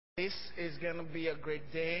this is going to be a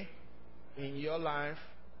great day in your life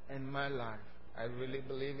and my life. I really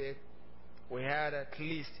believe it. We had at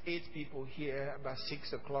least 8 people here about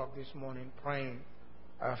 6 o'clock this morning praying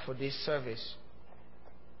for this service.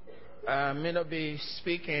 I'm going to be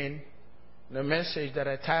speaking the message that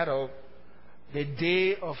I titled, "The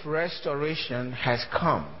Day of Restoration Has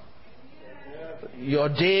Come." Your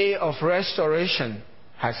day of restoration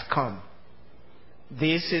has come.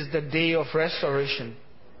 This is the day of restoration.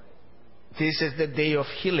 This is the day of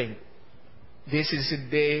healing. This is the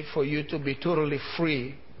day for you to be totally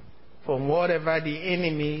free from whatever the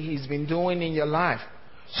enemy has been doing in your life.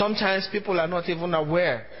 Sometimes people are not even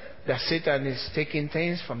aware that Satan is taking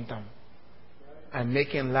things from them and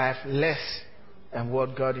making life less than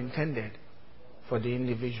what God intended for the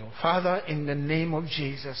individual. Father, in the name of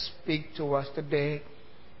Jesus, speak to us today.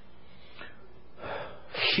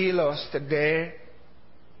 Heal us today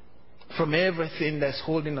from everything that's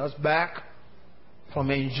holding us back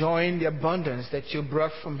from enjoying the abundance that you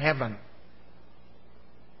brought from heaven.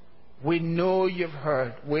 We know you've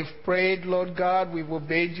heard. We've prayed, Lord God. We've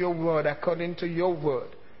obeyed your word according to your word.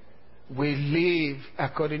 We live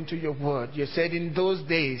according to your word. You said in those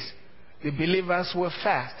days, the believers will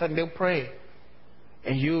fast and they'll pray.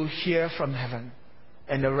 And you hear from heaven.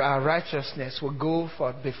 And our righteousness will go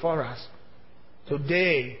forth before us.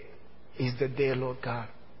 Today is the day, Lord God.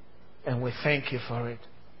 And we thank you for it.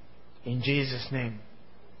 In Jesus' name.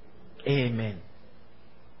 Amen.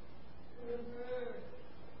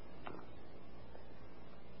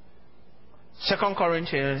 Second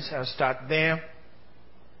Corinthians, I'll start there.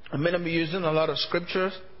 I'm going to be using a lot of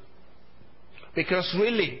scriptures. Because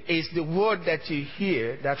really, it's the word that you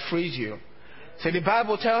hear that frees you. So the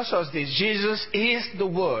Bible tells us this. Jesus is the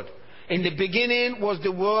Word. In the beginning was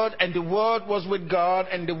the Word, and the Word was with God,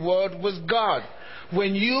 and the Word was God.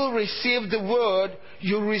 When you receive the Word,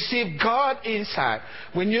 you receive God inside.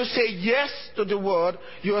 When you say yes to the Word,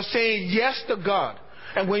 you are saying yes to God.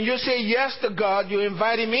 And when you say yes to God, you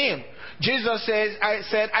invite Him in. Jesus said,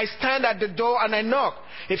 I stand at the door and I knock.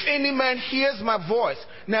 If any man hears my voice.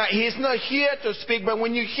 Now, He is not here to speak, but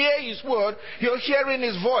when you hear His word, you're hearing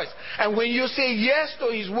His voice. And when you say yes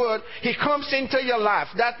to His word, He comes into your life.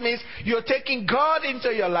 That means you're taking God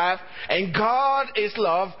into your life, and God is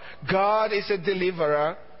love. God is a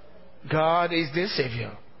deliverer. God is the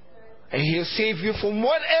Savior. And He'll save you from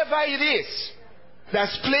whatever it is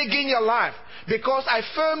that's plaguing your life. Because I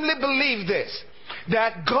firmly believe this,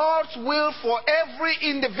 that God's will for every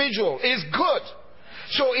individual is good.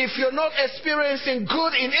 So if you're not experiencing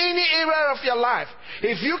good in any area of your life,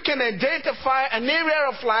 if you can identify an area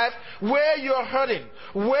of life where you're hurting,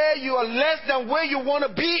 where you are less than where you want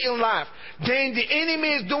to be in life, then the enemy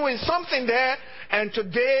is doing something there, and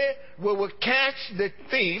today we will catch the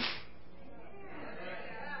thief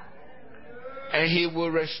and he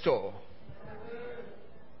will restore.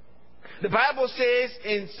 The Bible says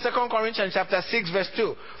in 2 Corinthians chapter 6 verse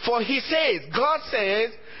 2, for He says, God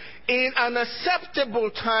says, in an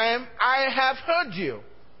acceptable time I have heard you.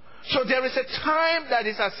 So there is a time that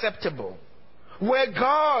is acceptable where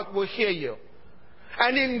God will hear you.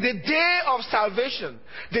 And in the day of salvation,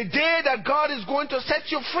 the day that God is going to set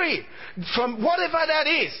you free from whatever that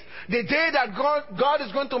is, the day that God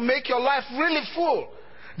is going to make your life really full,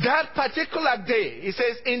 that particular day, He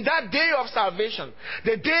says, in that day of salvation,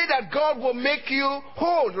 the day that God will make you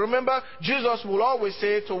whole. Remember, Jesus will always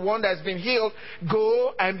say to one that's been healed,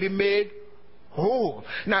 go and be made whole.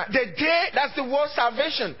 Now, the day, that's the word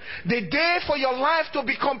salvation. The day for your life to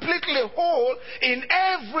be completely whole in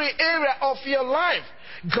every area of your life.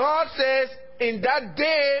 God says, in that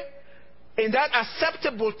day, in that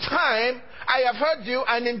acceptable time, I have heard you,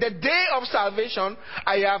 and in the day of salvation,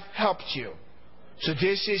 I have helped you. So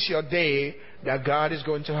this is your day that God is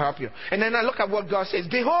going to help you. And then I look at what God says.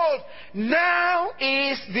 Behold, now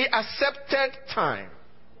is the accepted time.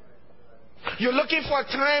 You're looking for a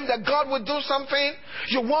time that God will do something.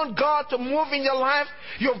 You want God to move in your life.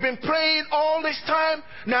 You've been praying all this time.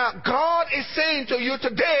 Now God is saying to you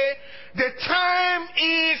today, the time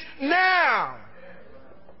is now.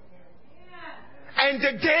 And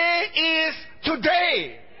the day is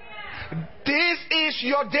today. This is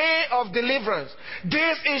your day of deliverance.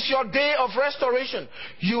 This is your day of restoration.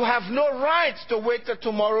 You have no right to wait till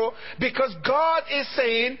tomorrow, because God is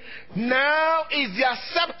saying, now is the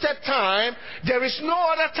accepted time. There is no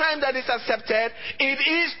other time that is accepted. It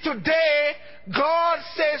is today. God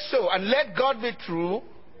says so. And let God be true,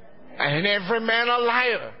 and every man a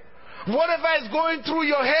liar. Whatever is going through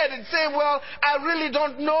your head and say, well, I really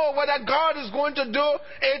don't know whether God is going to do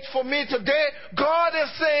it for me today. God is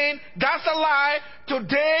saying, that's a lie.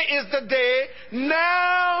 Today is the day.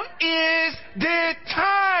 Now the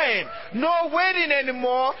time. No waiting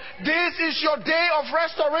anymore. This is your day of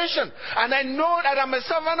restoration. And I know that I'm a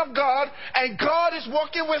servant of God, and God is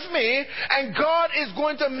working with me, and God is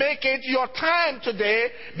going to make it your time today,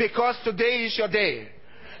 because today is your day.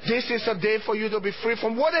 This is a day for you to be free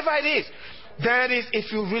from whatever it is. That is,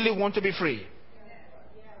 if you really want to be free.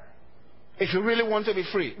 If you really want to be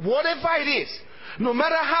free. Whatever it is, no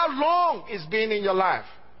matter how long it's been in your life,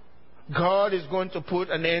 God is going to put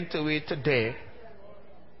an end to it today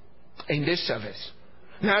in this service.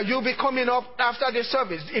 Now, you'll be coming up after the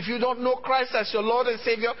service. If you don't know Christ as your Lord and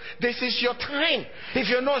Savior, this is your time. If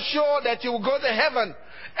you're not sure that you will go to heaven,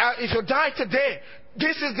 if you die today,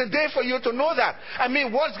 this is the day for you to know that. I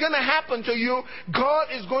mean, what's going to happen to you, God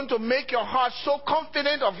is going to make your heart so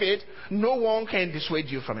confident of it, no one can dissuade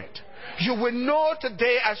you from it. You will know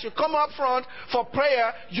today, as you come up front for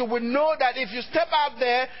prayer, you will know that if you step out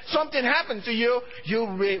there, something happened to you,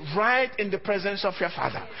 you'll be right in the presence of your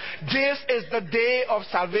Father. This is the day of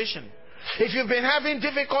salvation. If you've been having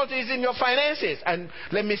difficulties in your finances, and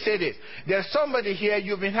let me say this, there's somebody here,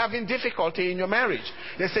 you've been having difficulty in your marriage.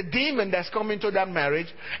 There's a demon that's come into that marriage,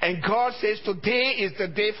 and God says today is the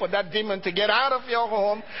day for that demon to get out of your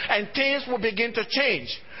home, and things will begin to change.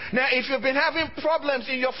 Now, if you've been having problems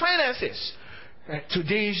in your finances,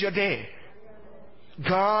 today is your day.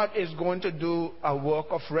 God is going to do a work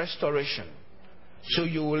of restoration, so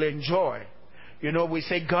you will enjoy. You know, we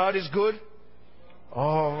say God is good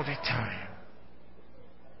all the time.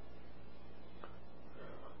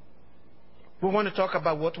 We want to talk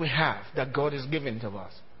about what we have that God has given to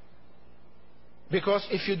us. Because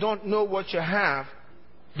if you don't know what you have,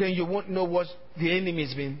 then you won't know what the enemy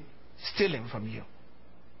has been stealing from you.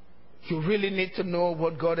 You really need to know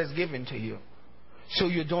what God has given to you, so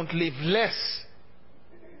you don't live less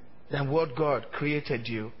than what God created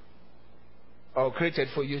you or created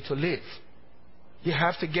for you to live. You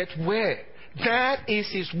have to get where that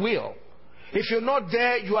is His will. If you're not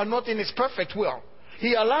there, you are not in His perfect will.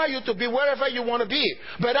 He allows you to be wherever you want to be.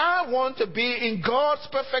 But I want to be in God's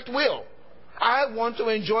perfect will. I want to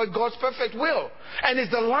enjoy God's perfect will. And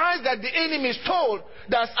it's the lies that the enemy is told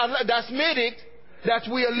that's made it that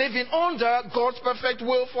we are living under God's perfect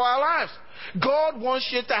will for our lives. God wants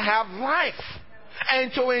you to have life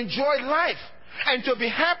and to enjoy life and to be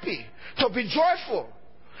happy, to be joyful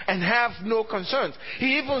and have no concerns.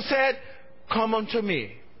 He even said, "Come unto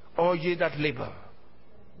me, all ye that labor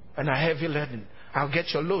and are heavy laden. I'll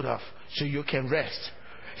get your load off so you can rest."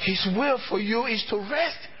 His will for you is to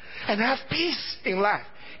rest and have peace in life.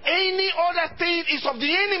 Any other thing is of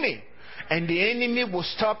the enemy, and the enemy will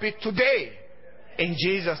stop it today. In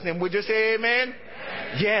Jesus' name, would you say amen?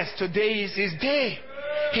 Amen. Yes, today is His day.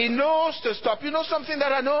 He knows to stop. You know something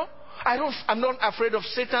that I know? I'm not afraid of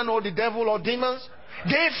Satan or the devil or demons.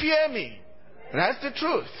 They fear me. That's the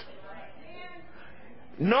truth.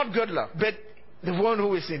 Not good luck, but the one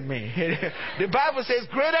who is in me. The Bible says,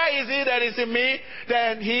 greater is He that is in me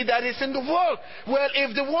than he that is in the world. Well,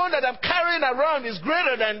 if the one that I'm carrying around is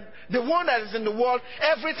greater than the one that is in the world,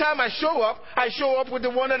 every time I show up with the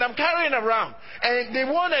one that I'm carrying around. And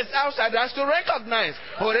the one that's outside has to recognize,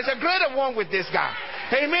 oh, there's a greater one with this guy.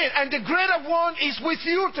 Amen. And the greater one is with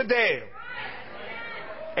you today.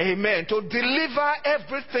 Amen. To deliver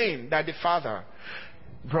everything that the Father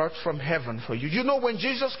brought from heaven for you. You know, when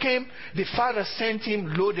Jesus came, the Father sent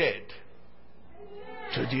Him loaded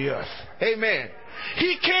to the earth. Amen.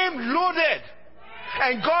 He came loaded.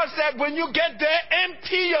 And God said, when you get there,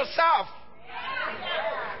 empty yourself.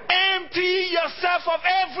 Empty yourself of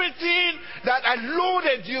everything that I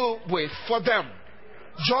loaded you with for them.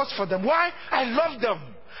 Just for them. Why? I love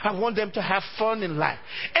them. I want them to have fun in life.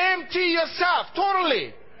 Empty yourself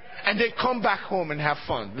totally. And then come back home and have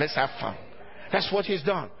fun. Let's have fun. That's what He's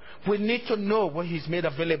done. We need to know what He's made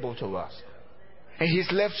available to us. And He's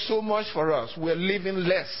left so much for us. We're living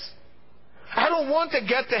less. I don't want to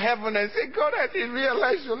get to heaven and say, God, I didn't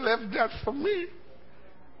realize you left that for me.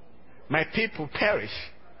 My people perish.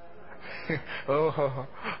 Oh,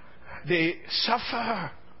 they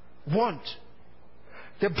suffer want.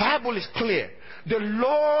 The Bible is clear. The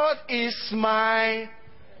Lord is my...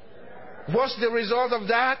 What's the result of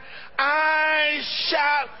that? I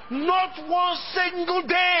shall not one single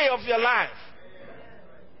day of your life.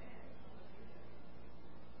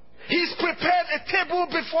 He's prepared a table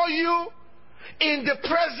before you in the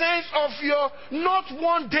presence of your, not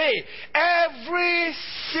one day, every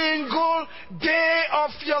single day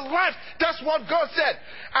of your life. That's what God said.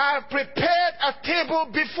 I have prepared a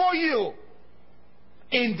table before you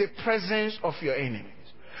in the presence of your enemies.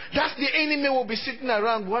 That's the enemy will be sitting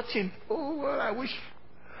around watching. Oh, well, I wish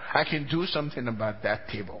I can do something about that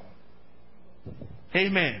table.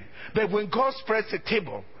 Amen. But when God spreads a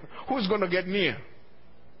table, who's going to get near?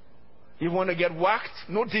 You want to get whacked?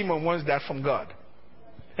 No demon wants that from God.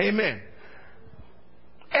 Amen.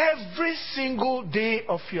 Every single day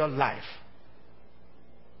of your life,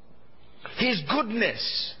 His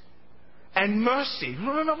goodness and mercy.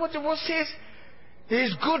 Remember what the word says?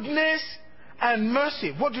 His goodness and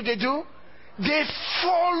mercy. What do? They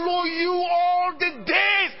follow you all the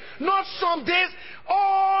days. Not some days.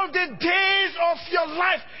 All the days of your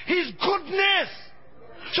life. His goodness.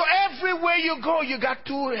 So everywhere you go, you got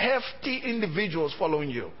two hefty individuals following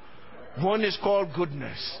you. One is called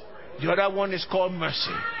goodness. The other one is called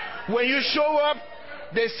mercy. When you show up,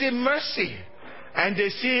 they see mercy and they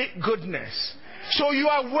see goodness. So you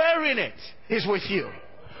are wearing it. It's with you.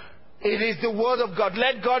 It is the word of God.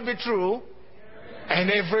 Let God be true and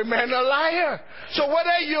every man a liar. So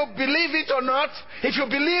whether you believe it or not, if you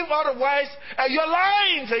believe otherwise, you're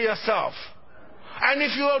lying to yourself. And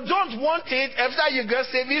if you don't want it, after you get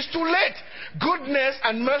saved, it's too late. Goodness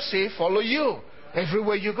and mercy follow you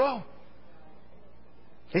everywhere you go.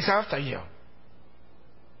 It's after you.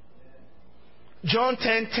 John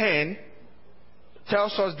 10:10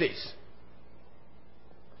 tells us this.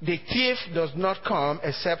 The thief does not come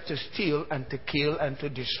except to steal and to kill and to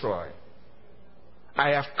destroy.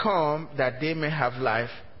 I have come that they may have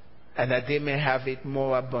life and that they may have it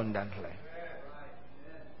more abundantly.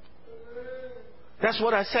 That's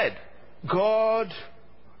what I said. God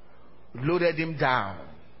loaded him down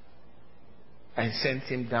and sent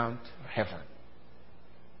him down to heaven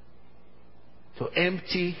to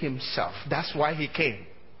empty himself. That's why he came.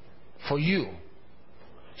 For you.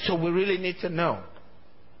 So we really need to know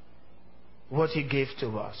what he gave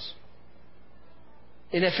to us.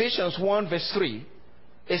 In Ephesians 1 verse 3,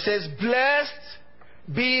 it says, "Blessed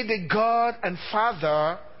be the God and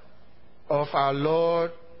Father of our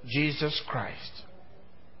Lord Jesus Christ."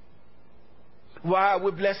 Why are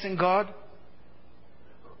we blessing God?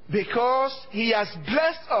 Because he has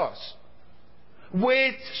blessed us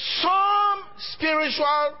with some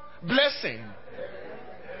spiritual blessing.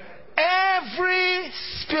 Every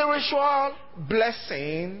spiritual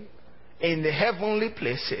blessing in the heavenly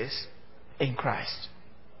places in Christ.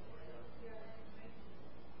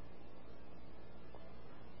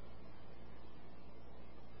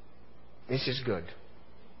 This is good.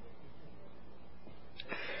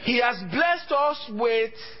 He has blessed us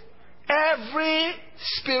with every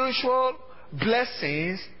spiritual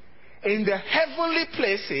blessings in the heavenly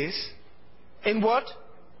places. In what?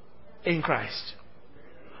 In Christ.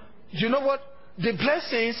 You know what? The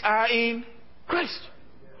blessings are in Christ.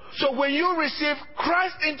 So when you receive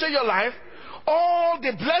Christ into your life, all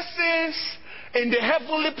the blessings in the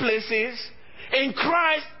heavenly places in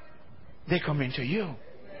Christ, they come into you.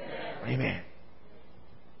 Amen.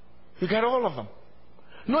 You get all of them.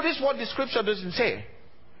 Notice what the scripture doesn't say.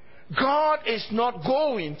 God is not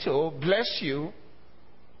going to bless you.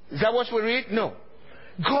 Is that what we read? No.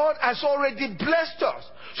 God has already blessed us.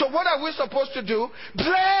 So what are we supposed to do?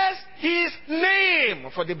 Bless His name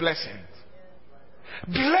for the blessings.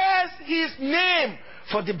 Bless His name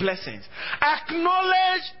for the blessings.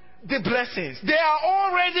 Acknowledge the blessings. They are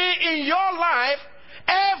already in your life.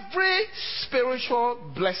 Every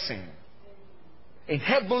spiritual blessing in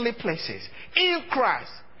heavenly places, in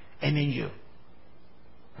Christ and in you,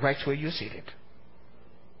 right where you see it.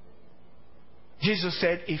 Jesus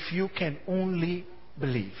said, if you can only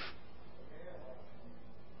believe.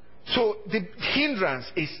 So the hindrance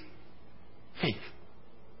is faith.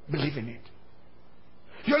 Believe in it.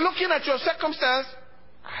 You're looking at your circumstance.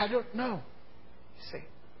 I don't know. You say,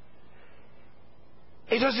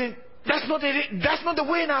 it doesn't. That's not the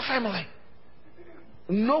way in our family.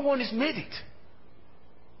 No one has made it.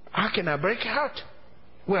 How can I break out?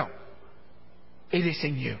 Well, it is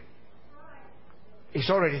in you. It's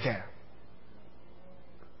already there.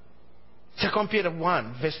 2 Peter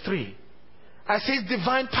 1 verse 3. As His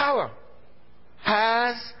divine power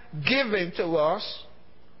has given to us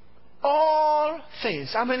all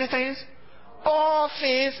things. How many things? All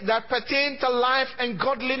things that pertain to life and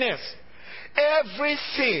godliness.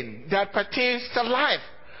 Everything that pertains to life,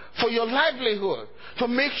 for your livelihood, to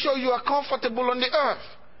make sure you are comfortable on the earth,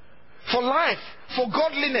 for life, for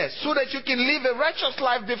godliness, so that you can live a righteous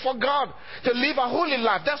life before God, to live a holy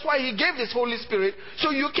life. That's why He gave His Holy Spirit,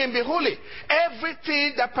 so you can be holy.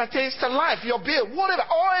 Everything that pertains to life, your bill, whatever,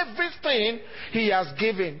 everything He has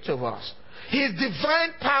given to us. His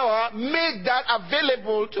divine power made that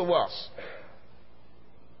available to us.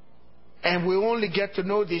 And we only get to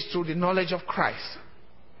know this through the knowledge of Christ.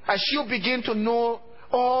 As you begin to know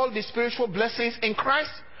all the spiritual blessings in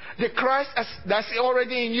Christ, the Christ that's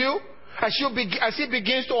already in you, As he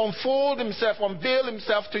begins to unfold himself, unveil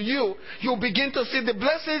himself to you, you'll begin to see the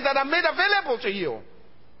blessings that are made available to you.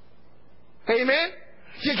 Amen?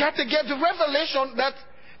 You got to get the revelation that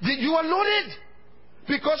you are loaded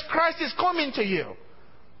because Christ is coming to you.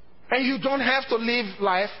 And you don't have to live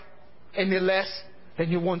life any less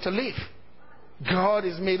than you want to live. God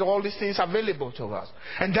has made all these things available to us.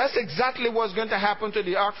 And that's exactly what's going to happen to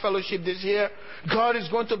the Ark Fellowship this year. God is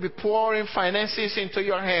going to be pouring finances into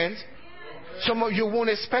your hands. Some of you won't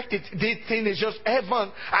expect it. This thing is just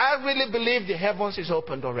heaven. I really believe the heavens is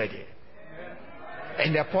opened already.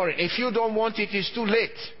 And they're pouring. If you don't want it, it's too late.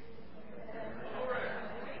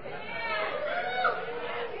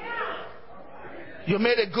 You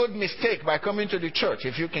made a good mistake by coming to the church,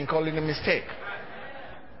 if you can call it a mistake.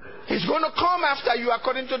 He's going to come after you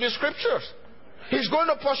according to the scriptures. He's going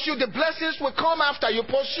to pursue. The blessings will come after you,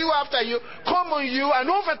 pursue after you, come on you, and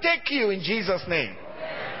overtake you in Jesus' name.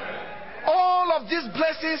 All of these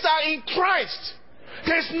blessings are in Christ.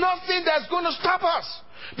 There's nothing that's going to stop us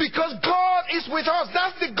because God is with us.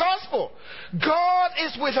 That's the gospel. God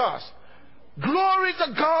is with us. Glory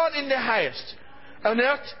to God in the highest. On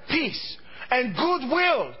earth, peace and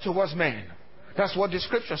goodwill towards men. That's what the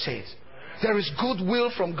scripture says. There is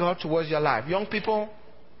goodwill from God towards your life. Young people,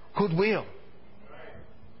 goodwill.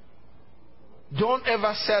 Don't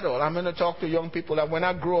ever settle. I'm going to talk to young people that when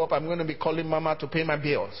I grow up, I'm going to be calling mama to pay my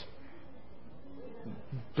bills.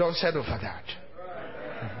 Don't settle for that.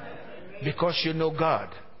 Because you know God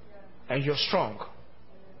and you're strong.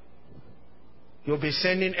 You'll be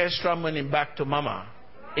sending extra money back to mama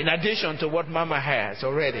in addition to what mama has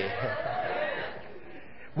already.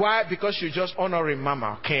 Why? Because you're just honoring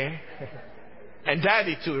mama, okay? And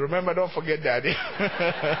daddy too. Remember, don't forget daddy.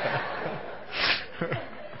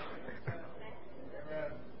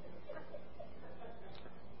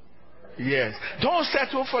 Yes. Don't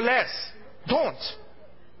settle for less. Don't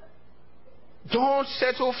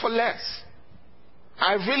settle for less.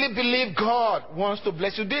 I really believe God wants to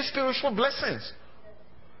bless you. These spiritual blessings.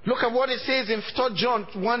 Look at what it says in 3 John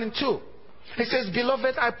 1 and 2. It says,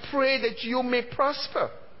 beloved, I pray that you may prosper.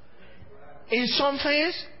 In some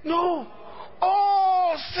things? No.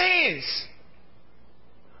 All things.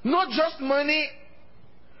 Not just money.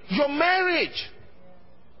 Your marriage.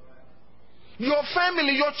 Your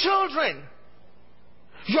family, your children.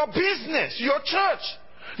 Your business, your church.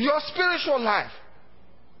 Your spiritual life.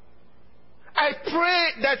 I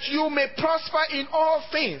pray that you may prosper in all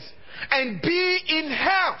things and be in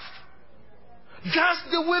health. That's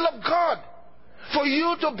the will of God. For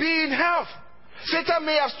you to be in health. Satan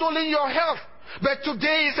may have stolen your health, but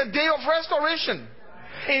today is a day of restoration.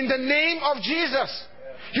 In the name of Jesus.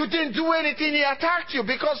 You didn't do anything, he attacked you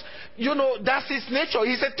because, that's his nature.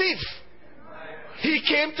 He's a thief. He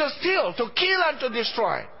came to steal, to kill, and to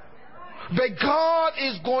destroy. But God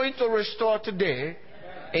is going to restore today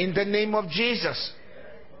in the name of Jesus.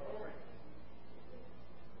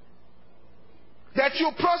 That you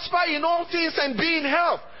prosper in all things and be in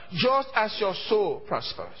health, just as your soul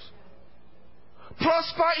prospers.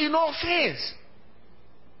 Prosper in all things.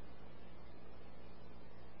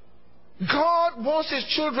 God wants His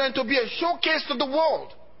children to be a showcase to the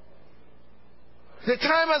world. The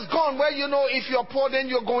time has gone where if you're poor, then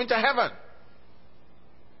you're going to heaven.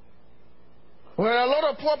 Well, a lot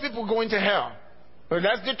of poor people going to hell. Well,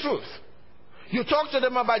 that's the truth. You talk to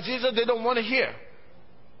them about Jesus, they don't want to hear.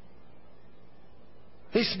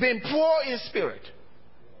 He's been poor in spirit.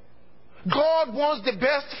 God wants the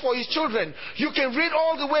best for His children. You can read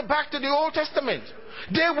all the way back to the Old Testament.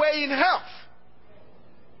 They were in health.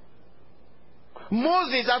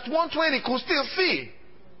 Moses at 120 could still see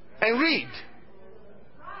and read.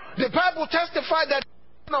 The Bible testified that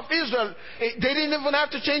the children of Israel, they didn't even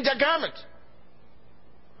have to change their garment.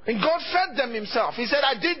 And God fed them Himself. He said,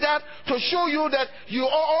 I did that to show you that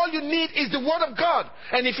all you need is the Word of God.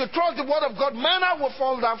 And if you trust the Word of God, manna will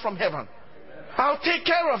fall down from heaven. I'll take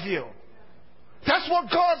care of you. That's what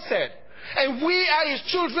God said. And we are His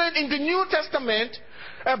children in the New Testament,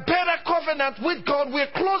 a better covenant with God.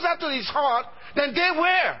 We're closer to His heart than they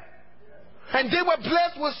were. And they were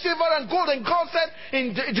blessed with silver and gold. And God said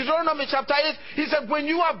in Deuteronomy chapter 8, He said, when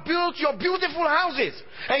you have built your beautiful houses,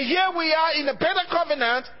 and here we are in a better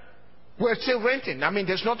covenant, we're still renting.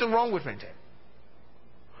 There's nothing wrong with renting.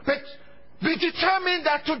 But be determined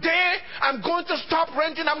that today I'm going to stop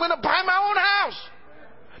renting. I'm going to buy my own house.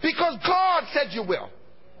 Because God said you will.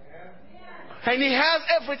 And He has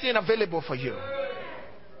everything available for you.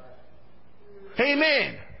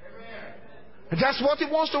 Amen. That's what He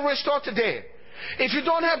wants to restore today. If you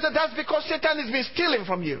don't have that, that's because Satan has been stealing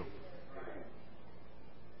from you.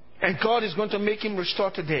 And God is going to make him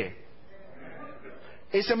restore today.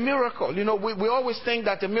 It's a miracle. You know, we always think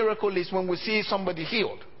that a miracle is when we see somebody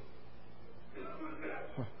healed.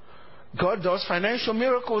 God does financial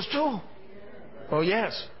miracles too. Oh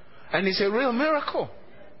yes. And it's a real miracle.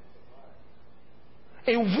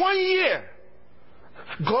 In 1 year,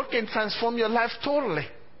 God can transform your life totally.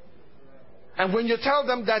 And when you tell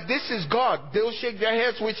them that this is God, they'll shake their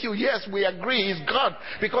heads with you. Yes, we agree, He's God,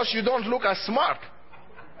 because you don't look as smart.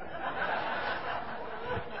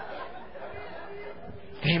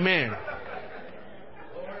 Amen.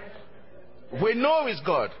 We know He's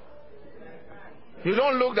God. You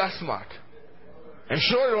don't look that smart. And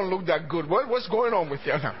sure you don't look that good. What's going on with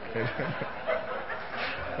you now?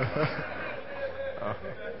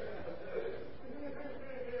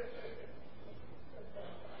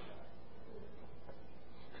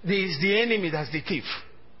 It's the enemy that's the thief.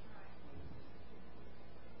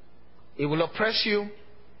 He will oppress you.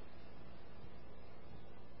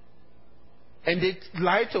 And they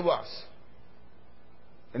lie to us.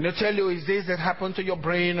 And they tell you, is this that happened to your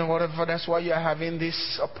brain or whatever? That's why you're having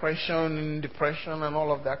this oppression and depression and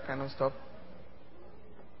all of that kind of stuff.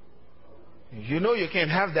 You know you can't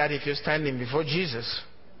have that if you're standing before Jesus.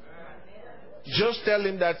 Just tell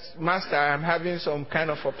Him that, Master, I'm having some kind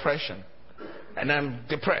of oppression. And I'm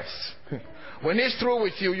depressed. When He's through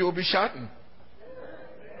with you, you'll be shouting.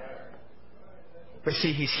 But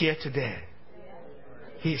see, He's here today.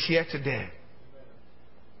 He's here today.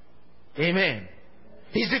 Amen.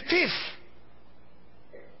 He's the thief.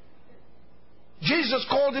 Jesus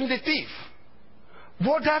called Him the thief.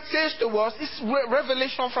 What that says to us is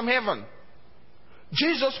revelation from heaven.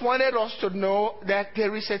 Jesus wanted us to know that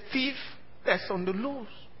there is a thief that's on the loose.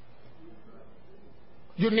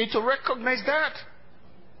 You need to recognize that.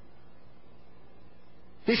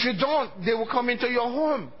 If you don't, they will come into your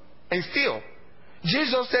home and steal.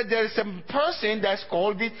 Jesus said there is a person that's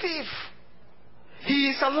called the thief. He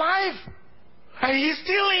is alive. And he is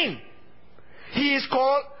stealing. He is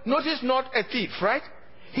called, notice, not a thief, right?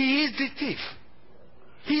 He is the thief.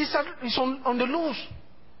 He's on the loose.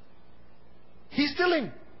 He's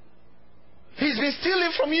stealing. He's been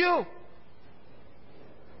stealing from you.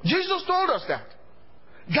 Jesus told us that.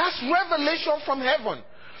 That's revelation from heaven.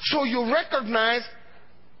 So you recognize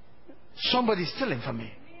somebody's stealing from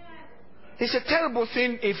me. It's a terrible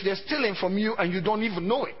thing if they're stealing from you and you don't even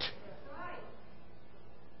know it.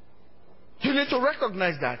 You need to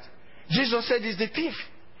recognize that. Jesus said he's the thief.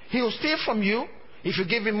 He will steal from you. If you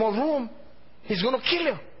give him more room, he's going to kill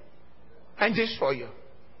you and destroy you.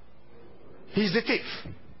 He's the thief.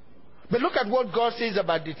 But look at what God says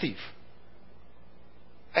about the thief.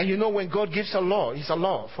 And you know, when God gives a law, it's a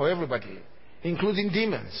law for everybody, including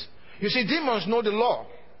demons. You see, demons know the law,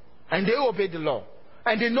 and they obey the law.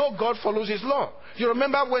 And they know God follows His law. You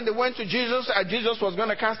remember when they went to Jesus, and Jesus was going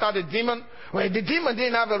to cast out a demon? Well, the demon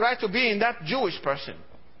didn't have a right to be in that Jewish person.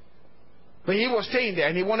 But he was staying there,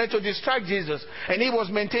 and he wanted to distract Jesus. And he was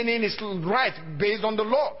maintaining his right based on the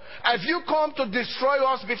law. Have you come to destroy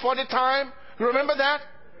us before the time? You remember that?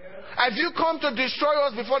 Have you come to destroy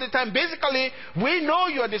us before the time? Basically, we know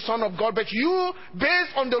you are the Son of God, but you,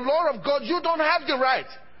 based on the law of God, you don't have the right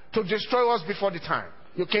to destroy us before the time.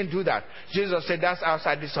 You can't do that. Jesus said, that's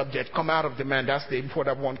outside the subject. Come out of the man. That's the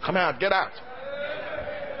important one. Come out. Get out.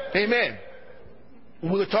 Amen.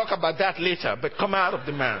 We'll talk about that later, but come out of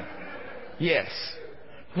the man. Yes.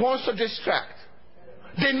 Wants to distract.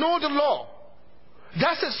 They know the law.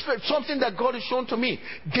 That's something that God has shown to me.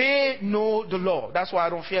 They know the law. That's why I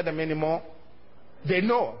don't fear them anymore. They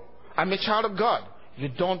know. I'm a child of God. You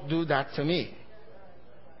don't do that to me.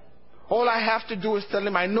 All I have to do is tell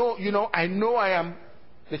him, I know I am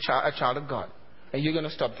a child of God. And you're going to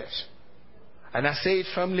stop this. And I say it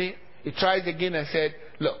firmly. He tried again and said,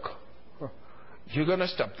 look, you're going to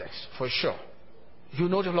stop this for sure. You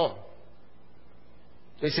know the law.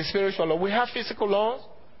 It's a spiritual law. We have physical laws.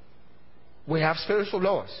 We have spiritual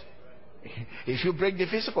laws. If you break the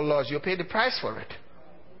physical laws, you pay the price for it.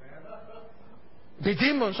 The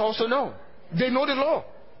demons also know. They know the law.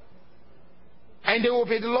 And they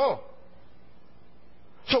obey the law.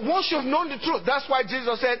 So once you've known the truth, that's why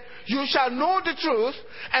Jesus said, you shall know the truth,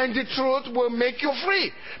 and the truth will make you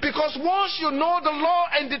free. Because once you know the law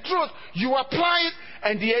and the truth, you apply it,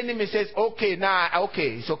 and the enemy says, okay,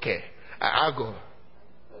 it's okay. I'll go.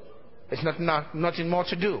 It's nothing more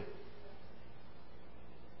to do.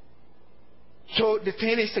 So the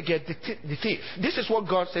thing is to get the thief. This is what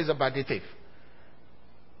God says about the thief.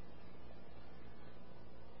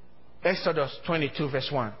 Exodus 22 verse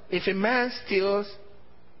 1. If a man steals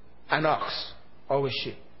an ox or a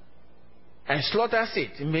sheep and slaughters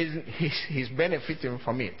it means he's benefiting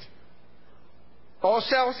from it. Or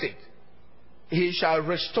sells it he shall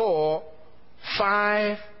restore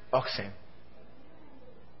 5 oxen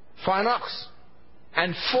for an ox,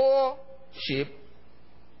 and 4 sheep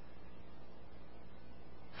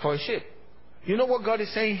for a sheep. You know what God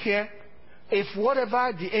is saying here? If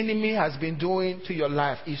whatever the enemy has been doing to your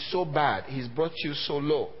life is so bad, he's brought you so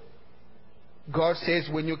low, God says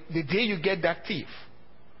the day you get that thief,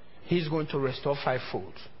 he's going to restore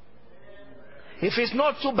 5-fold. If it's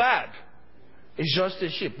not too bad, it's just a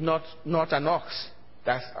sheep, not an ox.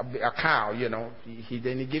 That's a cow, you know.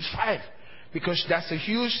 Then he gives 5. Because that's a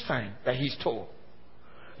huge thing that he stole.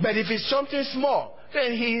 But if it's something small,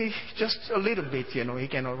 then he just a little bit, you know, he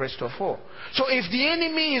cannot restore 4. So if the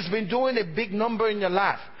enemy has been doing a big number in your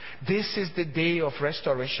life, this is the day of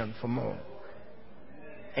restoration for more.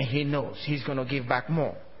 And he knows he's going to give back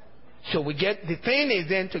more. So the thing is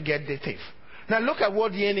then to get the thief. Now look at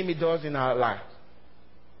what the enemy does in our life.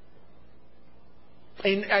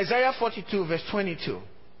 In Isaiah 42 verse 22,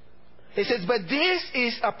 it says, but this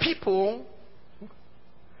is a people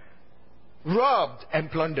robbed and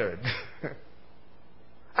plundered.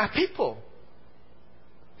 A people.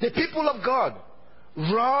 The people of God.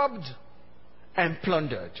 Robbed and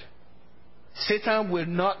plundered. Satan will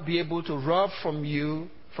not be able to rob from you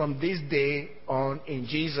from this day on in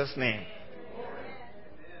Jesus' name.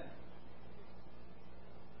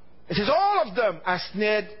 It says all of them are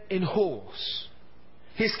snared in holes.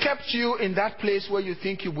 He's kept you in that place where you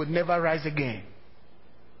think you would never rise again.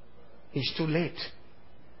 It's too late.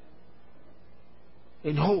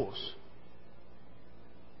 In holes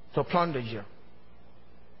to plunder you.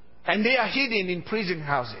 And they are hidden in prison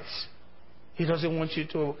houses. He doesn't want you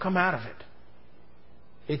to come out of it.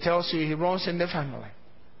 He tells you he runs in the family.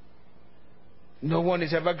 No one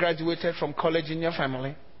has ever graduated from college in your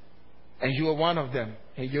family. And you are one of them.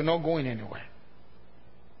 And you're not going anywhere.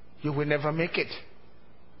 You will never make it.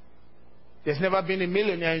 There's never been a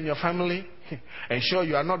millionaire in your family. And sure,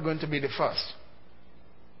 you are not going to be the first.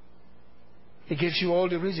 He gives you all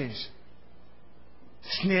the reasons.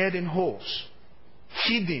 Snared in holes.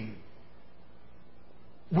 Hidden.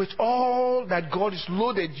 With all that God has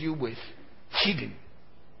loaded you with. Hidden.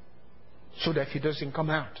 So that he doesn't come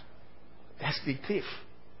out. That's the thief.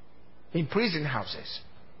 In prison houses.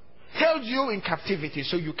 Held you in captivity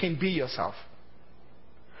so you can be yourself.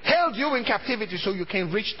 Held you in captivity so you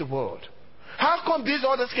can reach the world. How come these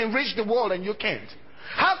others can reach the world and you can't?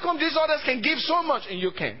 How come these others can give so much and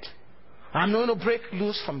you can't? I'm going to break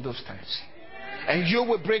loose from those things. And you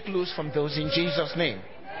will break loose from those in Jesus' name.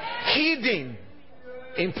 Hidden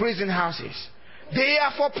in prison houses. They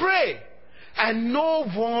are for prey. And no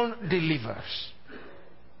one delivers.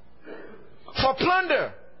 For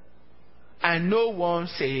plunder. And no one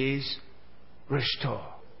says, restore.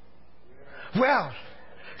 Well,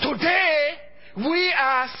 today we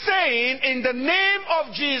are saying in the name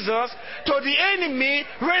of Jesus to the enemy,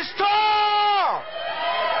 restore!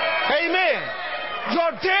 Amen.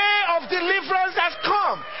 Your day of deliverance has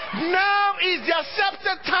come. Now is the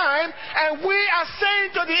accepted time, and we are saying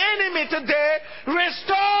to the enemy today,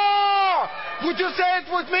 restore! Would you say it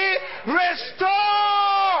with me?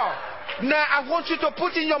 Restore! Now I want you to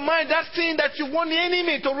put in your mind that thing that you want the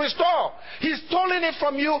enemy to restore. He's stolen it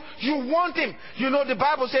from you. You want him. You know the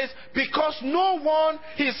Bible says, because no one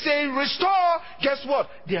is saying restore, guess what?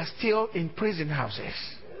 They are still in prison houses.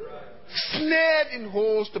 Snared in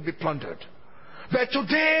holes to be plundered. But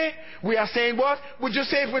today we are saying what? Would you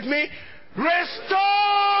say it with me? Restore!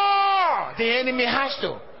 The enemy has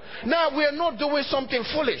to. Now we are not doing something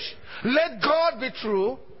foolish. Let God be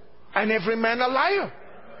true and every man a liar.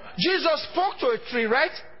 Jesus spoke to a tree,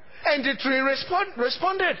 right? And the tree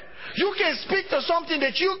responded. You can speak to something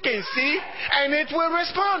that you can see and it will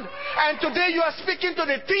respond. And today you are speaking to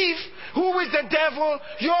the thief, who is the devil.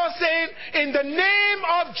 You're saying, in the name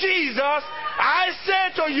of Jesus, I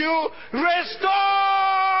say to you,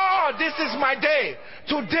 restore! This is my day.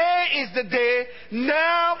 Today is the day.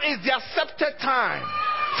 Now is the accepted time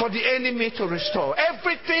for the enemy to restore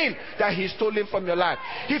everything that he's stolen from your life.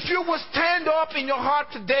 If you will stand up in your heart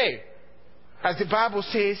today, as the Bible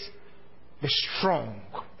says, be strong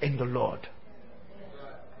in the Lord.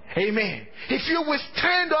 Amen. If you will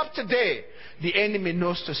stand up today, the enemy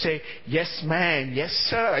knows to say, yes, man, yes,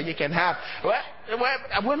 sir, you can have.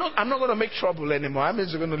 I'm not going to make trouble anymore. I'm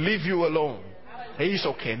just going to leave you alone. He's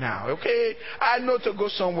okay now, okay? I know to go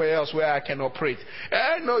somewhere else where I can operate.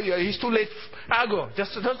 I know he's too late. I'll go.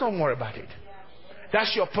 Just don't worry about it.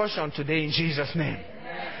 That's your portion today in Jesus' name.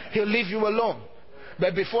 He'll leave you alone.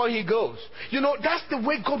 But before he goes, you know, that's the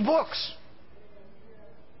way God works.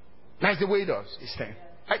 That's the way he does his thing.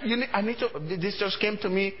 This just came to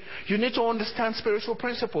me. You need to understand spiritual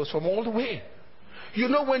principles from all the way. You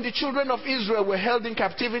know when the children of Israel were held in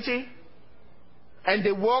captivity and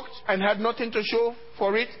they walked and had nothing to show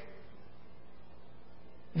for it?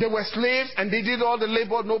 They were slaves and they did all the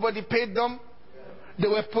labor. Nobody paid them. They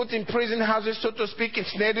were put in prison houses, so to speak,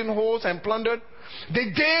 ensnared in holes and plundered.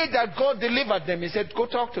 The day that God delivered them, He said, go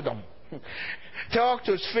talk to them. Talk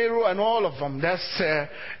to Pharaoh and all of them. That's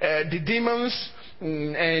the demons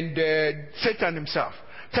and Satan himself.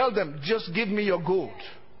 Tell them, just give me your gold.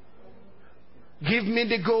 Give me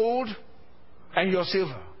the gold and your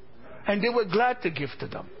silver. And they were glad to give to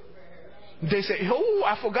them. They say, oh,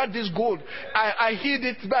 I forgot this gold. I hid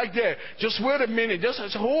it back there. Just wait a minute. Just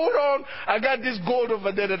hold on. I got this gold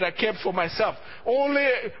over there that I kept for myself. Only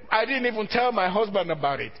I didn't even tell my husband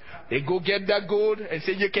about it. They go get that gold and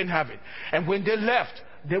say, you can have it. And when they left,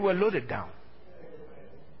 they were loaded down.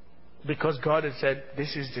 Because God had said,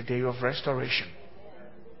 this is the day of restoration.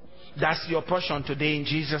 That's your portion today in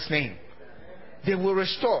Jesus' name. They will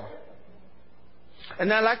restore.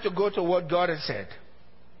 And I like to go to what God has said.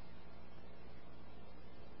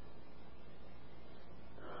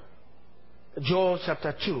 Joel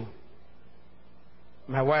chapter 2.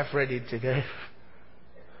 My wife read it today.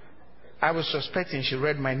 I was suspecting she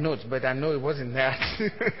read my notes, but I know it wasn't that.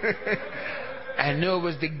 I know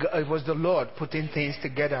it was the Lord putting things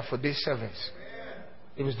together for this service.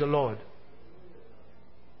 It was the Lord.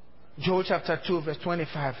 Joel chapter 2, verse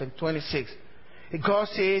 25 and 26. God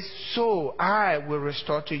says, so I will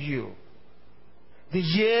restore to you the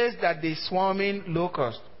years that the swarming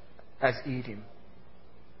locust has eaten.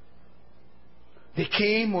 They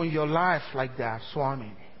came on your life like that,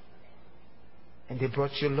 swarming. And they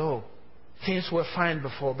brought you low. Things were fine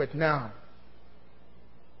before, but now.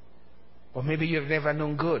 Or maybe you've never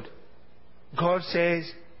known good. God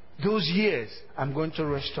says, those years I'm going to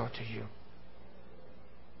restore to you.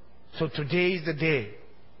 So today is the day.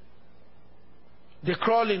 The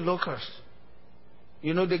crawling locusts.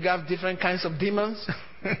 You know they have different kinds of demons.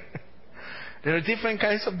 There are different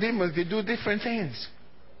kinds of demons. They do different things.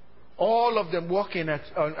 All of them working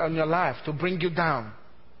on your life to bring you down.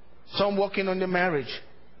 Some working on your marriage.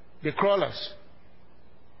 The crawlers.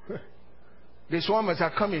 The swarmers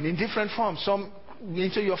are coming in different forms. Some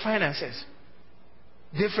into your finances.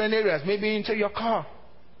 Different areas. Maybe into your car.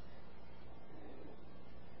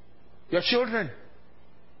 Your children.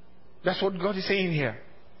 That's what God is saying here.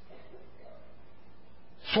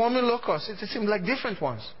 Swarming locusts. It seems like different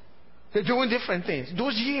ones. They're doing different things.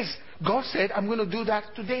 Those years, God said, I'm going to do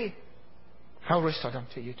that today. I'll restore them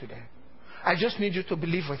to you today. I just need you to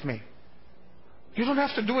believe with me. You don't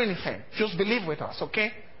have to do anything. Just believe with us,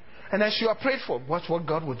 okay? And as you are prayed for, watch what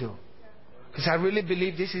God will do. Because I really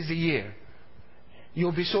believe this is the year.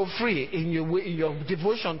 You'll be so free in your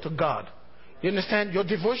devotion to God. You understand? Your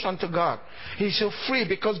devotion to God. He's so free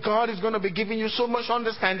because God is going to be giving you so much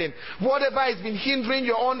understanding. Whatever has been hindering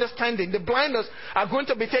your understanding, the blinders are going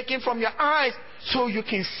to be taken from your eyes so you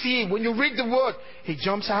can see. When you read the word, He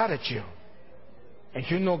jumps out at you. And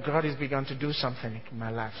you know God has begun to do something in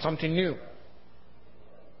my life. Something new.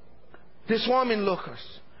 The swarming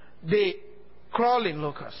locusts. The crawling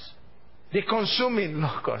locusts. The consuming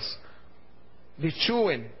locusts. The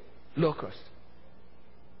chewing locusts.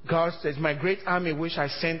 God says, my great army which I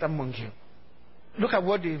sent among you. Look at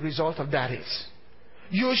what the result of that is.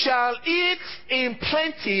 You shall eat in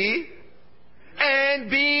plenty and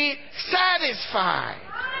be satisfied.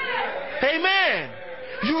 Amen.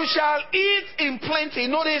 You shall eat in plenty.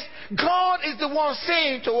 Notice, God is the one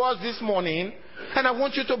saying to us this morning, and I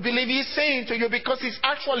want you to believe He's saying to you because He's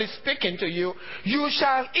actually speaking to you. You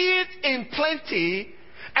shall eat in plenty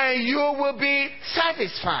and you will be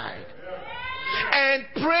satisfied. And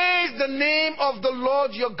praise the name of the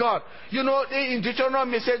Lord your God. You know, in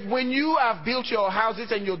Deuteronomy it says, when you have built your houses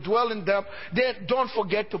and you dwell in them, then don't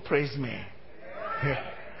forget to praise me.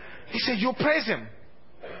 Yeah. He said, you praise Him.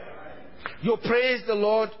 You praise the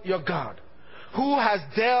Lord your God, who has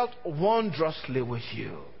dealt wondrously with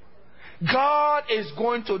you. God is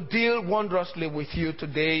going to deal wondrously with you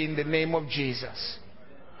today in the name of Jesus.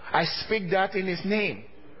 I speak that in His name.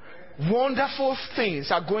 Wonderful things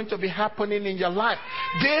are going to be happening in your life.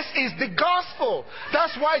 This is the gospel.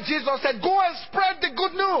 That's why Jesus said, go and spread the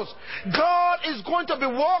good news. God is going to be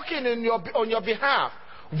working on your behalf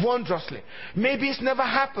wondrously. Maybe it's never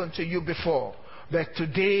happened to you before, but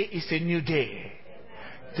today is a new day.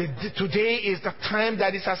 Today is the time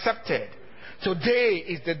that is accepted. Today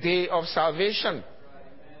is the day of salvation.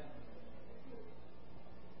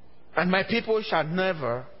 And my people shall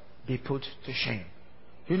never be put to shame.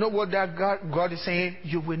 You know what that God is saying?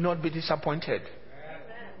 You will not be disappointed.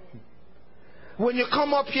 When you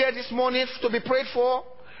come up here this morning to be prayed for,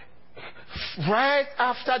 right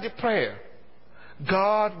after the prayer,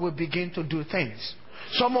 God will begin to do things.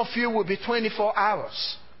 Some of you will be 24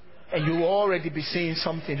 hours and you will already be seeing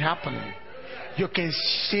something happening. You can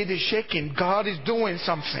see the shaking. God is doing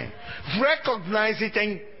something. Recognize it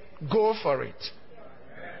and go for it.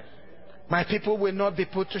 My people will not be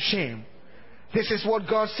put to shame. This is what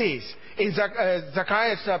God says in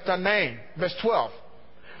Zechariah chapter 9, verse 12.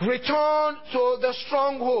 Return to the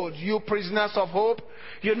stronghold, you prisoners of hope.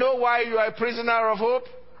 You know why you are a prisoner of hope?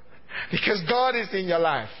 Because God is in your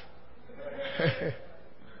life.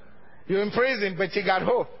 You're in prison, but you got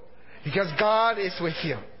hope. Because God is with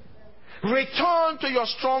you. Return to your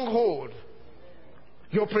stronghold,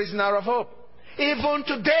 you prisoner of hope. Even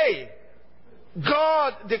today,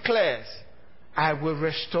 God declares, I will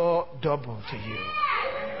restore double to you.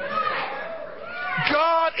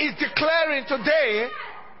 God is declaring today,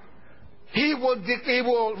 He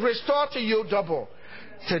will restore to you double.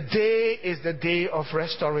 Today is the day of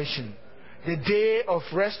restoration. The day of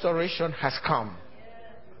restoration has come.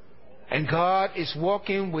 And God is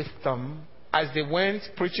working with them as they went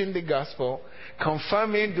preaching the gospel,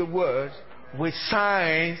 confirming the word with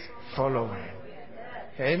signs following.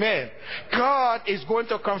 Amen. God is going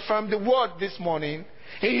to confirm the word this morning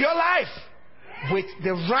in your life with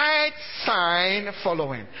the right sign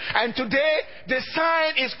following. And today, the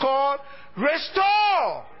sign is called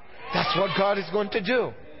restore. That's what God is going to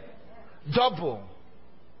do. Double.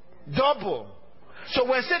 Double. So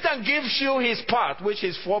when Satan gives you his part, which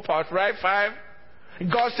is 4 parts, right? 5.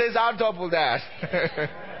 God says, I'll double that.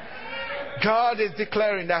 God is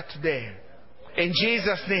declaring that today. In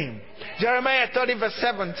Jesus' name. Jeremiah 30 verse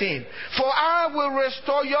 17. For I will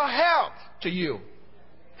restore your health to you.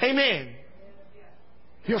 Amen.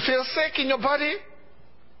 You feel sick in your body?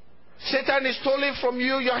 Satan is stealing from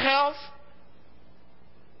you your health?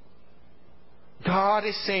 God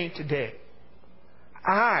is saying today,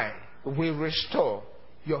 I will restore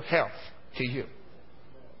your health to you.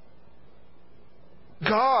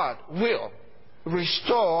 God will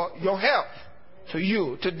restore your health to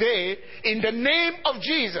you today in the name of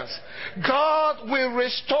Jesus. God will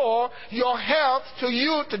restore your health to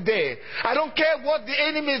you today. I don't care what the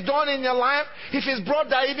enemy has done in your life, if it's brought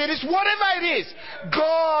diabetes, whatever it is,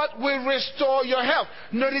 God will restore your health.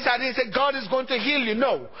 Notice I didn't say God is going to heal you.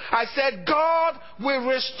 No. I said God will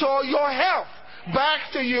restore your health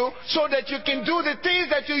back to you so that you can do the things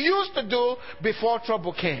that you used to do before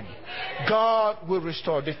trouble came. God will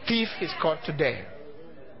restore. The thief is caught today.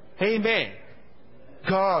 Amen.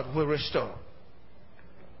 God will restore.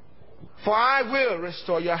 For I will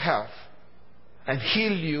restore your health and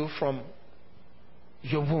heal you from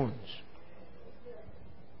your wounds.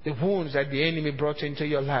 The wounds that the enemy brought into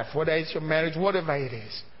your life, whether it's your marriage, whatever it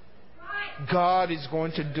is. God is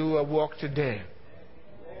going to do a work today.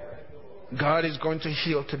 God is going to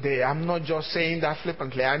heal today. I'm not just saying that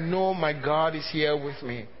flippantly. I know my God is here with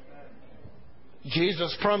me.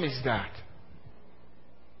 Jesus promised that.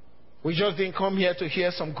 We just didn't come here to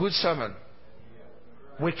hear some good sermon.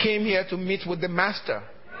 We came here to meet with the Master.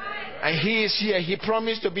 And He is here. He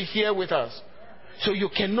promised to be here with us. So you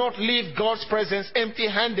cannot leave God's presence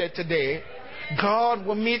empty-handed today. God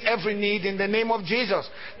will meet every need in the name of Jesus.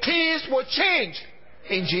 Things will change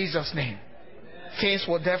in Jesus' name. Things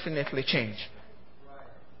will definitely change.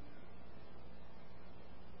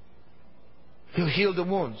 He'll heal the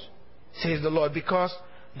wounds, says the Lord, because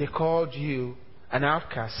they called you an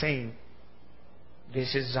outcast, saying,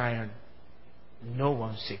 this is Zion. No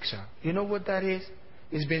one seeks her. You know what that is?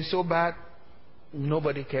 It's been so bad.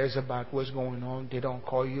 Nobody cares about what's going on. They don't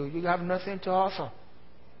call you. You have nothing to offer.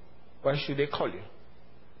 Why should they call you?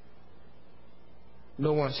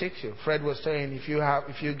 No one seeks you. Fred was saying, if you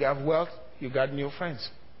have wealth, you got new friends.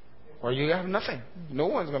 Or you have nothing. No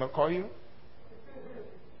one's going to call you.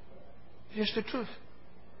 It's just the truth.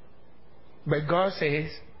 But God says,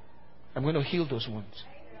 I'm going to heal those wounds.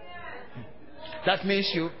 That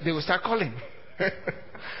means they will start calling.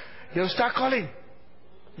 They will start calling.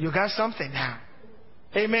 You got something now.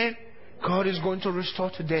 Amen. God is going to restore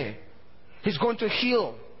today. He's going to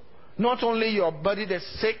heal not only your body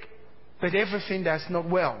that's sick, but everything that's not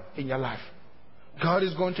well in your life. God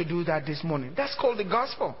is going to do that this morning. That's called the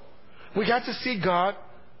gospel. We got to see God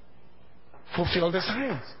fulfill the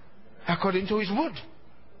signs according to His word.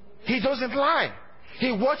 He doesn't lie.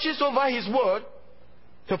 He watches over His word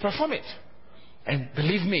to perform it. And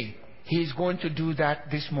believe me, He is going to do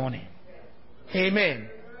that this morning. Amen.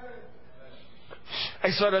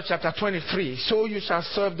 Exodus chapter 23. So you shall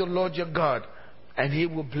serve the Lord your God, and He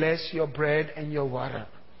will bless your bread and your water.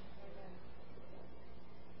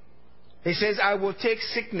 He says, I will take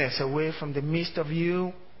sickness away from the midst of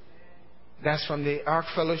you. That's from the Ark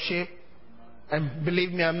Fellowship. And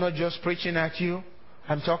believe me, I'm not just preaching at you.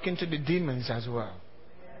 I'm talking to the demons as well.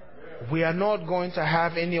 We are not going to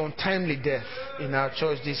have any untimely death in our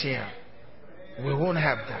church this year. We won't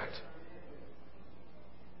have that.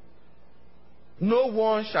 No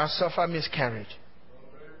one shall suffer miscarriage.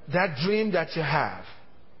 That dream that you have,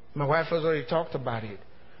 my wife has already talked about it.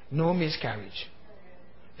 No miscarriage.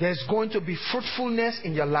 There's going to be fruitfulness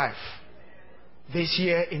in your life this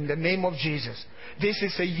year in the name of Jesus. This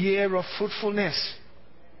is a year of fruitfulness.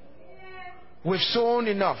 We've sown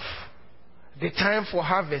enough. The time for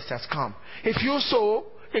harvest has come. If you sow,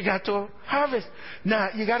 you got to harvest. Now,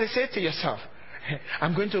 you got to say to yourself,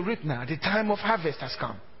 I'm going to reap now. The time of harvest has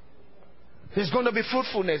come. There's going to be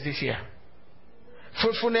fruitfulness this year.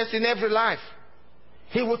 Fruitfulness in every life.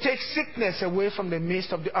 He will take sickness away from the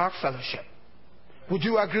midst of the Ark Fellowship. Would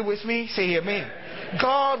you agree with me? Say amen.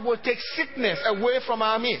 God will take sickness away from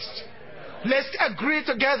our midst. Let's agree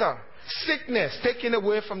together. Sickness taken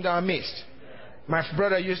away from our midst. My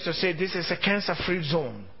brother used to say, this is a cancer-free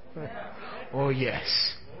zone. Oh,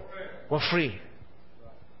 yes. We're free.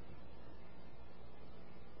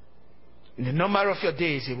 In the number of your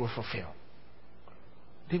days, He will fulfill.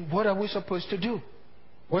 Then what are we supposed to do?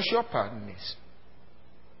 What's your part in this?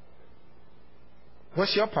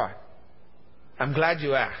 What's your part? I'm glad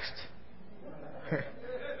you asked.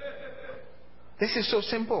 This is so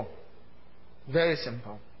simple. Very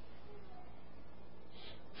simple.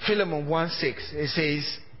 Philemon 1:6, it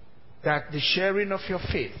says that the sharing of your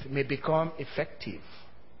faith may become effective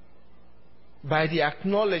by the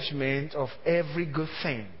acknowledgement of every good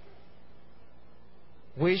thing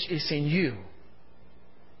which is in you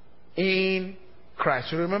in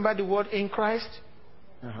Christ. You remember the word in Christ?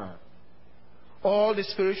 All the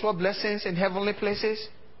spiritual blessings in heavenly places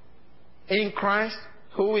in Christ,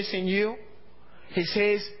 who is in you. He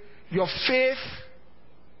says your faith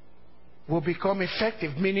will become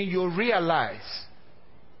effective, meaning you'll realize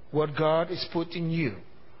what God has put in you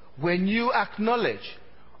when you acknowledge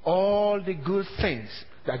all the good things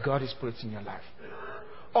that God has put in your life.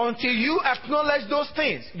 Until you acknowledge those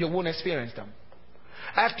things, you won't experience them.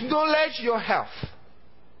 Acknowledge your health.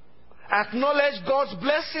 Acknowledge God's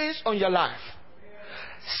blessings on your life.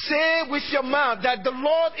 Say with your mouth that the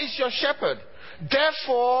Lord is your shepherd.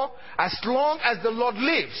 Therefore, as long as the Lord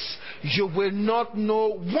lives, you will not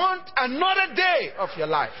want another day of your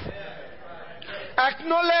life.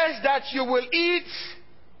 Acknowledge that you will eat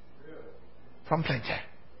from plenty.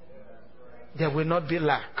 There will not be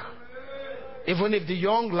lack. Even if the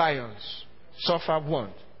young lions suffer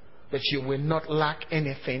want, but you will not lack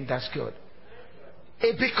anything that's good.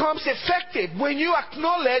 It becomes effective when you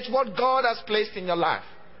acknowledge what God has placed in your life.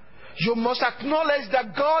 You must acknowledge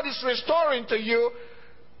that God is restoring to you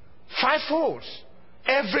fivefold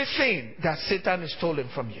everything that Satan has stolen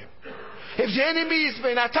from you. If the enemy has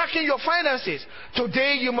been attacking your finances,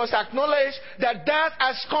 today you must acknowledge that that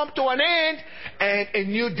has come to an end and a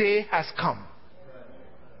new day has come.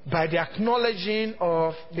 By the acknowledging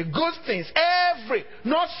of the good things,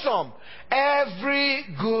 not some, every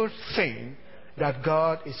good thing that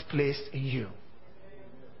God has placed in you.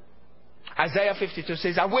 Isaiah 52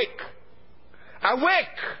 says, awake,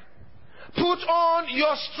 awake, put on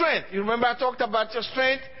your strength. You remember I talked about your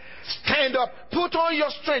strength? Stand up, put on your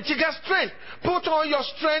strength. You got strength. Put on your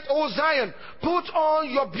strength, O Zion. Put on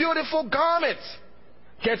your beautiful garments.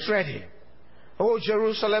 Get ready. O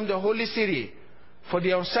Jerusalem, the holy city. For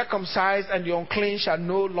the uncircumcised and the unclean shall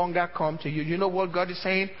no longer come to you. You know what God is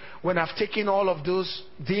saying? When I've taken all of those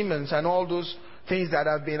demons and all those things that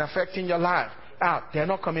have been affecting your life out, they're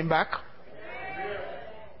not coming back.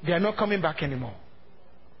 They are not coming back anymore.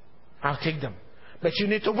 I'll take them. But you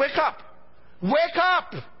need to wake up. Wake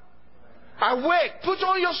up. Awake. Put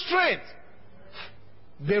on your strength.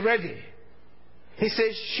 Be ready. He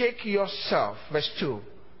says, shake yourself, verse 2,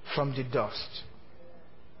 from the dust.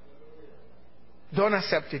 Don't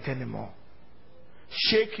accept it anymore.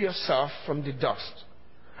 Shake yourself from the dust.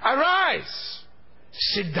 Arise.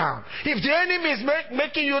 Sit down. If the enemy is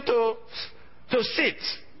making you to sit,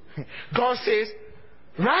 God says,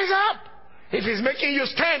 rise up. If he's making you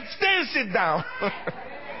stand, stay and sit down.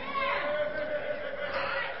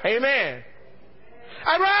 Amen.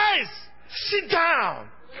 Arise. Sit down.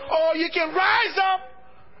 Or you can rise up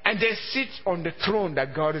and then sit on the throne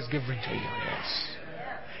that God has given to you. Yes.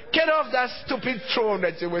 Get off that stupid throne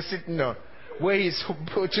that you were sitting on, where He's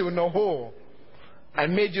put you in a hole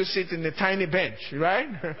and made you sit in a tiny bench, right?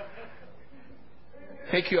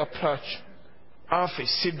 Take your perch,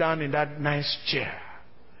 office, sit down in that nice chair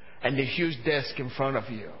and the huge desk in front of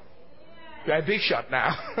you. You're a big shot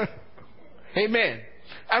now. Amen.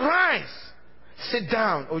 Arise, sit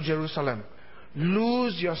down, O Jerusalem.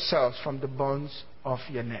 Loose yourselves from the bonds of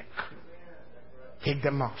your neck. Take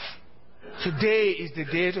them off. Today is the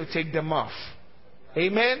day to take them off.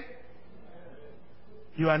 Amen?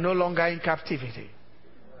 You are no longer in captivity.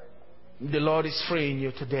 The Lord is freeing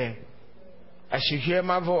you today. As you hear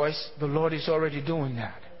my voice, the Lord is already doing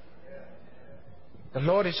that. The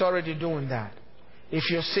Lord is already doing that. If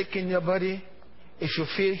you're sick in your body, if you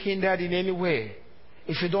feel hindered in any way,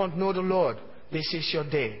 if you don't know the Lord, this is your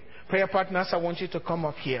day. Prayer partners, I want you to come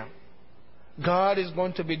up here. God is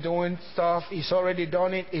going to be doing stuff. He's already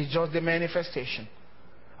done it. It's just the manifestation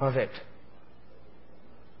of it.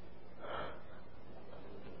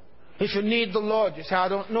 If you need the Lord, you say, I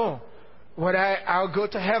don't know whether I'll go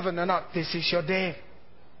to heaven or not. This is your day.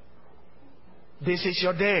 This is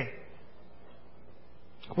your day.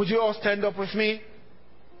 Would you all stand up with me?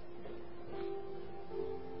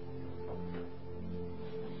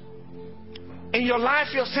 In your life,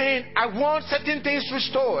 you're saying, I want certain things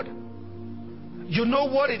restored. You know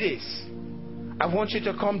what it is. I want you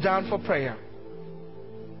to come down for prayer.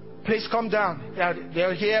 Please come down.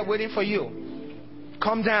 They're here waiting for you.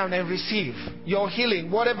 Come down and receive your healing,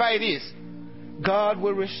 whatever it is. God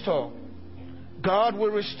will restore. God will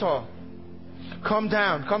restore. Come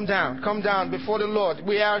down, come down, come down before the Lord.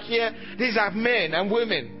 We are here. These are men and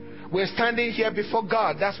women. We're standing here before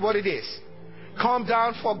God. That's what it is. Come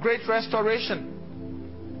down for great restoration.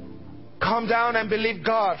 Come down and believe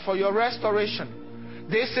God for your restoration.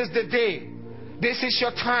 This is the day. This is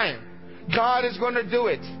your time. God is going to do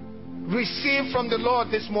it. Receive from the Lord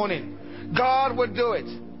this morning. God will do it.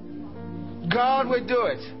 God will do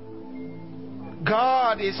it.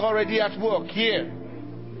 God is already at work here.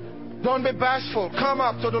 Don't be bashful. Come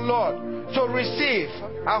up to the Lord to receive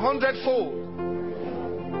 100-fold.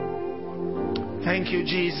 Thank you,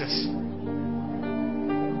 Jesus.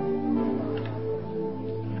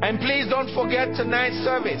 And please don't forget tonight's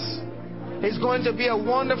service. It's going to be a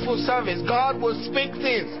wonderful service. God will speak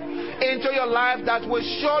things into your life that will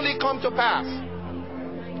surely come to pass.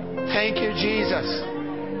 Thank you, Jesus.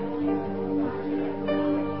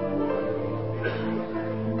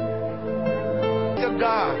 To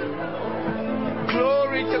God.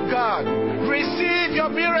 Glory to God. Receive your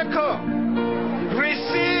miracle.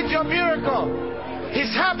 Receive your miracle.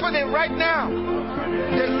 It's happening right now.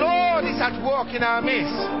 The Lord is at work in our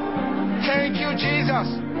midst. Thank you, Jesus.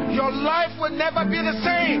 Your life will never be the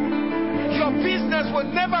same. Your business will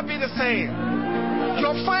never be the same.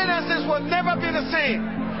 Your finances will never be the same.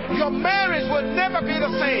 Your marriage will never be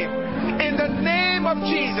the same. In the name of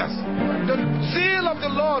Jesus, the zeal of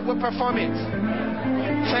the Lord will perform it.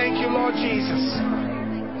 Thank you, Lord Jesus.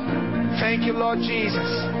 Thank you, Lord Jesus.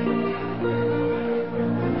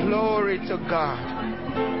 Glory to God.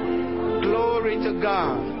 Glory to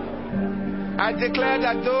God. I declare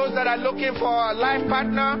that those that are looking for a life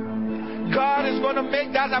partner, God is going to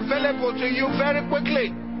make that available to you very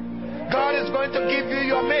quickly. God is going to give you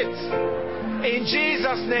your mate. In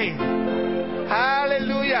Jesus' name.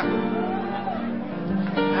 Hallelujah.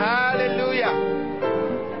 Hallelujah.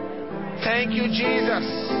 Thank you, Jesus.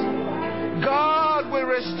 God will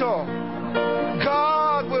restore.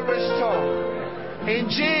 God will restore. In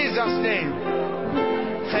Jesus' name.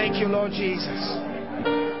 Thank you, Lord Jesus.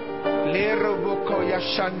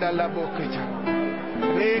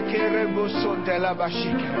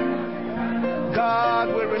 God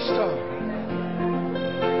will restore.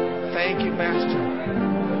 Thank you, Master.